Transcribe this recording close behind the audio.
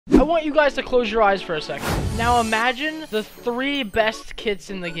I want you guys to close your eyes for a second. Now imagine the 3 best kits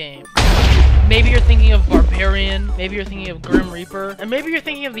in the game. Maybe you're thinking of Barbarian, maybe you're thinking of Grim Reaper, and maybe you're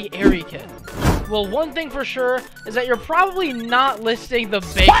thinking of the Airy kit. Well, one thing for sure is that you're probably not listing the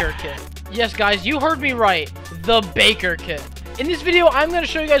Baker kit. Yes, guys, you heard me right. The Baker kit. In this video, I'm going to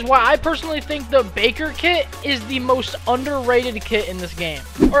show you guys why I personally think the Baker kit is the most underrated kit in this game.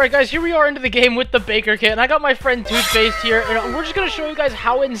 Alright guys, here we are into the game with the Baker kit, and I got my friend Toothpaste here, and we're just going to show you guys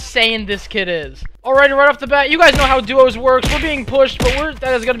how insane this kit is. Alright, right off the bat, you guys know how duos works. We're being pushed, but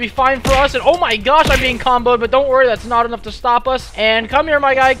that is going to be fine for us. And oh my gosh, I'm being comboed, but don't worry, that's not enough to stop us. And come here,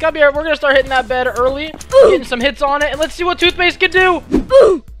 my guy, come here. We're going to start hitting that bed early, getting some hits on it, and let's see what Toothpaste can do.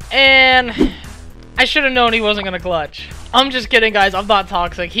 And I should have known he wasn't going to clutch. I'm just kidding, guys. I'm not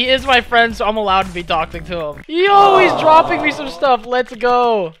toxic. He is my friend, so I'm allowed to be toxic to him. Yo, he's dropping me some stuff. Let's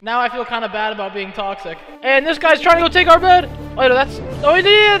go. Now I feel kind of bad about being toxic. And this guy's trying to go take our bed. Wait, no, that's... Oh,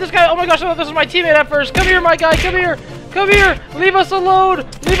 yeah, this guy... Oh, my gosh, I thought this was my teammate at first. Come here, my guy. Come here. Come here. Leave us alone.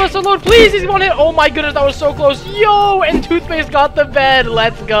 Leave us alone. Please, he's one hit. Oh, my goodness, that was so close. Yo, and Toothpaste got the bed.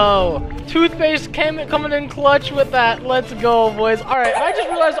 Let's go. Toothpaste coming in clutch with that. Let's go, boys. All right, I just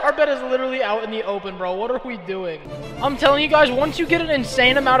realized our bed is literally out in the open, bro. What are we doing? I'm telling you guys, once you get an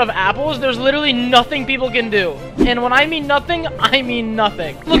insane amount of apples, there's literally nothing people can do. And when I mean nothing, I mean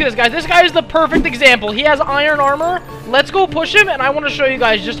nothing. Look at this, guys. This guy is the perfect example. He has iron armor. Let's go push him, and I want to show you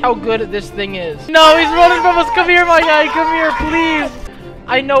guys just how good this thing is. No, he's running from us. Come here, my guy. Come here, please.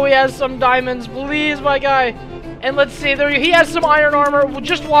 I know he has some diamonds. Please, my guy. And let's see, there he has some iron armor. Well,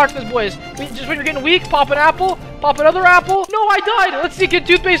 just watch this, boys. Just when you're getting weak, pop an apple, pop another apple. No, I died. Let's see, get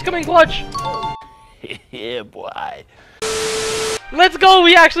Toothpaste coming clutch. Yeah, boy. Let's go.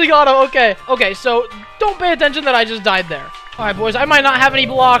 We actually got him. Okay. Okay, so don't pay attention that I just died there. All right, boys. I might not have any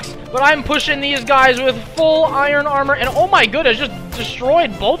blocks, but I'm pushing these guys with full iron armor. And oh my goodness, just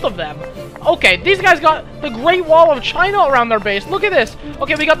destroyed both of them. Okay, these guys got the Great Wall of China around their base. Look at this.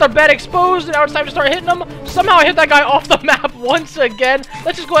 Okay, we got their bed exposed, and now it's time to start hitting them. Somehow I hit that guy off the map once again.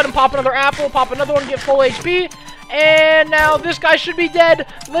 Let's just go ahead and pop another apple, pop another one, get full HP. And now this guy should be dead.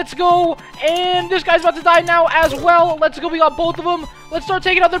 Let's go. And this guy's about to die now as well. Let's go. We got both of them. Let's start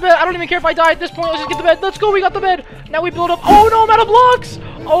taking out their bed. I don't even care if I die at this point. Let's just get the bed. Let's go. We got the bed. Now we build up. Oh, no, I'm out of blocks.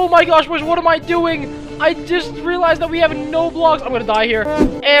 Oh, my gosh, boys. What am I doing? I just realized that we have no blocks. I'm going to die here.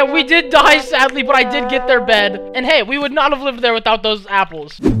 And we did die, sadly, but I did get their bed. And, hey, we would not have lived there without those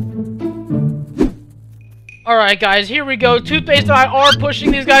apples. All right, guys. Here we go. Toothpaste and I are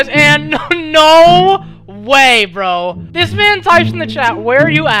pushing these guys. And no way, bro. This man types in the chat, where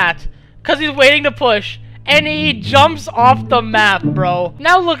are you at? Because he's waiting to push. And he jumps off the map, bro.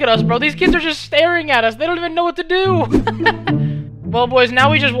 Now look at us, bro. These kids are just staring at us. They don't even know what to do. Well, boys,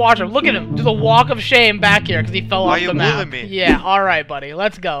 now we just watch him. Look at him. Do the walk of shame back here because he fell off the map. Why are you moving me? Yeah, all right, buddy.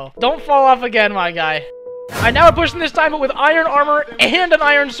 Let's go. Don't fall off again, my guy. All right, now we're pushing this time, but with iron armor and an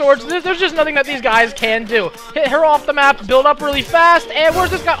iron sword. So there's just nothing that these guys can do. Hit her off the map, build up really fast, and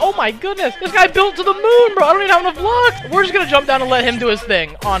where's this guy? Oh, my goodness. This guy built to the moon, bro. I don't even have enough blocks. We're just going to jump down and let him do his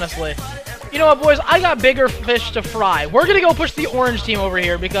thing, honestly. You know what, boys? I got bigger fish to fry. We're going to go push the orange team over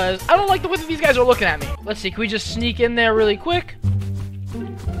here because I don't like the way that these guys are looking at me. Let's see. Can we just sneak in there really quick?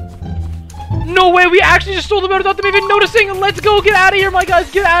 No way, we actually just stole the bed without them even noticing. Let's go, get out of here, my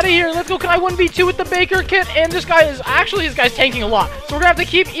guys, get out of here. Let's go, can I 1v2 with the Baker kit? And this guy is, actually, this guy's tanking a lot. So we're gonna have to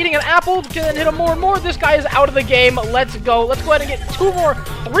keep eating an apple and hit him more and more. This guy is out of the game. Let's go. Let's go ahead and get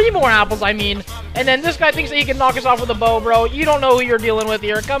 3 more apples, I mean. And then this guy thinks that he can knock us off with a bow, bro. You don't know who you're dealing with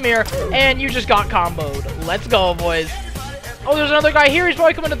here. Come here. And you just got comboed. Let's go, boys. Oh, there's another guy here. He's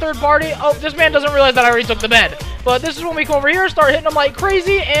probably coming to third party. Oh, this man doesn't realize that I already took the bed. But this is when we come over here, start hitting him like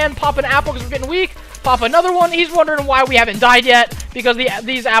crazy, and pop an apple because we're getting weak. Pop another one. He's wondering why we haven't died yet, because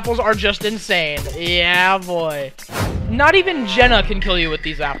these apples are just insane. Yeah, boy. Not even Jenna can kill you with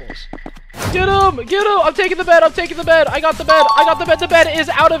these apples. Get him! Get him! I'm taking the bed! I'm taking the bed! I got the bed! I got the bed! The bed is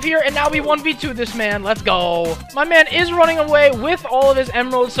out of here, and now we 1v2 this man. Let's go. My man is running away with all of his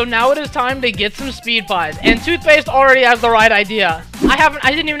emeralds, so now it is time to get some speed pies. And Toothpaste already has the right idea.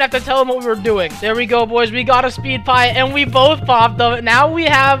 I didn't even have to tell him what we were doing. There we go, boys. We got a speed pie, and we both popped them. Now we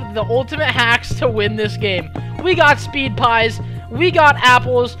have the ultimate hacks to win this game. We got speed pies. We got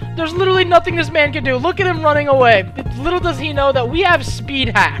apples. There's literally nothing this man can do. Look at him running away. Little does he know that we have speed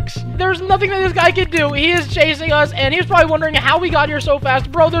hacks. There's nothing that this guy can do. He is chasing us, and he's probably wondering how we got here so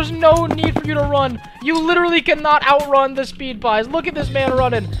fast. Bro, there's no need for you to run. You literally cannot outrun the speed pies. Look at this man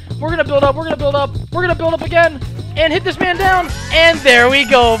running. We're going to build up. We're going to build up. We're going to build up again and hit this man down. And there we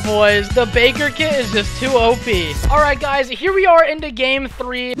go, boys. The Baker kit is just too OP. All right, guys, here we are into game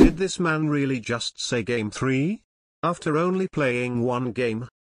 3. Did this man really just say game 3? After only playing one game?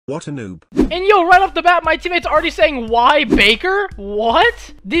 What a noob. And yo, right off the bat, my teammate's already saying, why Baker?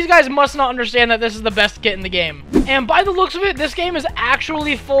 What? These guys must not understand that this is the best kit in the game. And by the looks of it, this game is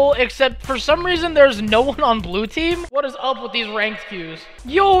actually full, except for some reason, there's no one on blue team. What is up with these ranked queues?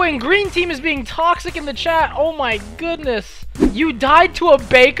 Yo, and green team is being toxic in the chat. Oh my goodness. You died to a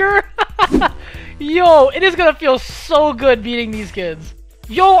Baker? Yo, it is gonna feel so good beating these kids.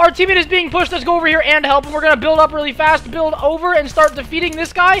 Yo, our teammate is being pushed. Let's go over here and help him. We're going to build up really fast, build over, and start defeating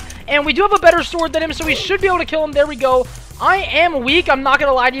this guy. And we do have a better sword than him, so we should be able to kill him. There we go. I am weak. I'm not going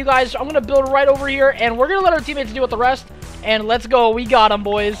to lie to you guys. So I'm going to build right over here, and we're going to let our teammates deal with the rest. And let's go. We got him,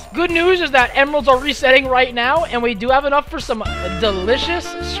 boys. Good news is that emeralds are resetting right now, and we do have enough for some delicious,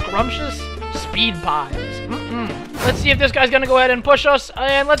 scrumptious speed pies. Let's see if this guy's gonna go ahead and push us,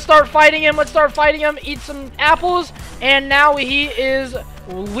 and let's start fighting him. Eat some apples, and now he is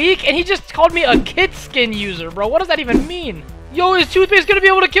weak, and he just called me a kit skin user, bro. What does that even mean? Yo, is Toothpaste gonna be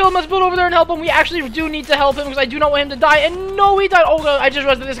able to kill him? Let's build over there and help him. We actually do need to help him because I do not want him to die, and no, he died. Oh, God, I just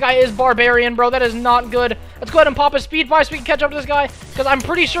realized that this guy is barbarian, bro. That is not good. Let's go ahead and pop a speed pie so we can catch up to this guy, because I'm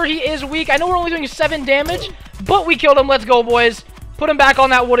pretty sure he is weak. I know we're only doing 7 damage, but we killed him. Let's go, boys. Put him back on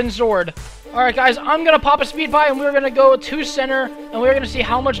that wooden sword. Alright guys, I'm going to pop a speed pie and we're going to go to center and we're going to see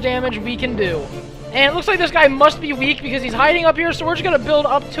how much damage we can do. And it looks like this guy must be weak because he's hiding up here, so we're just going to build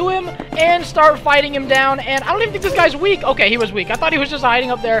up to him and start fighting him down. And I don't even think this guy's weak. Okay, he was weak. I thought he was just hiding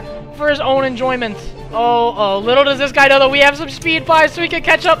up there for his own enjoyment. Oh, little does this guy know that we have some speed pies so we can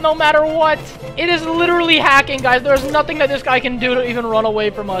catch up no matter what. It is literally hacking, guys. There's nothing that this guy can do to even run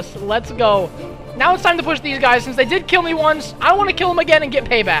away from us. Let's go. Now it's time to push these guys. Since they did kill me once, I want to kill them again and get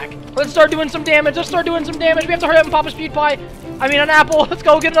payback. Let's start doing some damage. We have to hurry up and pop a speed pie. I mean, an apple. Let's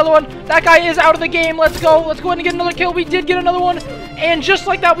go get another one. That guy is out of the game. Let's go. Let's go ahead and get another kill. We did get another one. And just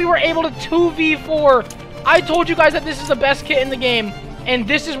like that, we were able to 2v4. I told you guys that this is the best kit in the game. And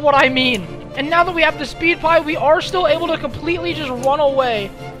this is what I mean. And now that we have the speed pie, we are still able to completely just run away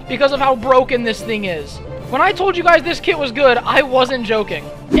because of how broken this thing is. When I told you guys this kit was good, I wasn't joking.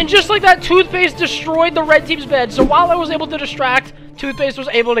 And just like that, Toothpaste destroyed the red team's bed. So while I was able to distract, Toothpaste was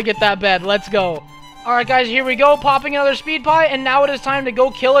able to get that bed. Let's go. Alright guys, here we go. Popping another speed pie, and now it is time to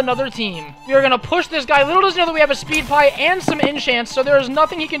go kill another team. We are going to push this guy. Little does he know that we have a speed pie and some enchants, so there is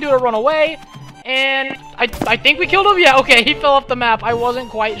nothing he can do to run away. And I think we killed him. Yeah, okay, he fell off the map. I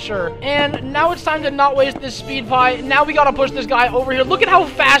wasn't quite sure. And now it's time to not waste this speed pie. Now we gotta push this guy over here. Look at how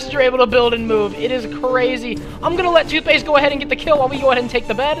fast you're able to build and move. It is crazy. I'm gonna let Toothpaste go ahead and get the kill while we go ahead and take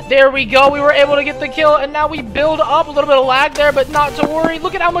the bed. There we go. We were able to get the kill, and now we build up. A little bit of lag there, but not to worry.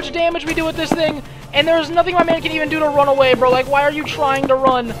 Look at how much damage we do with this thing. And there's nothing my man can even do to run away, bro. Like, why are you trying to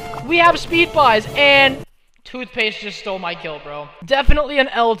run? We have speed pies, and Toothpaste just stole my kill, bro. Definitely an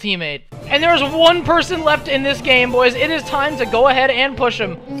L teammate. And there's one person left in this game, boys. It is time to go ahead and push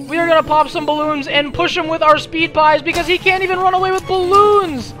him. We are going to pop some balloons and push him with our speed pies because he can't even run away with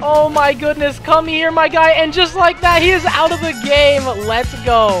balloons. Oh my goodness. Come here, my guy. And just like that, he is out of the game. Let's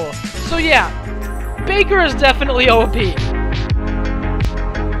go. So yeah, Baker is definitely OP.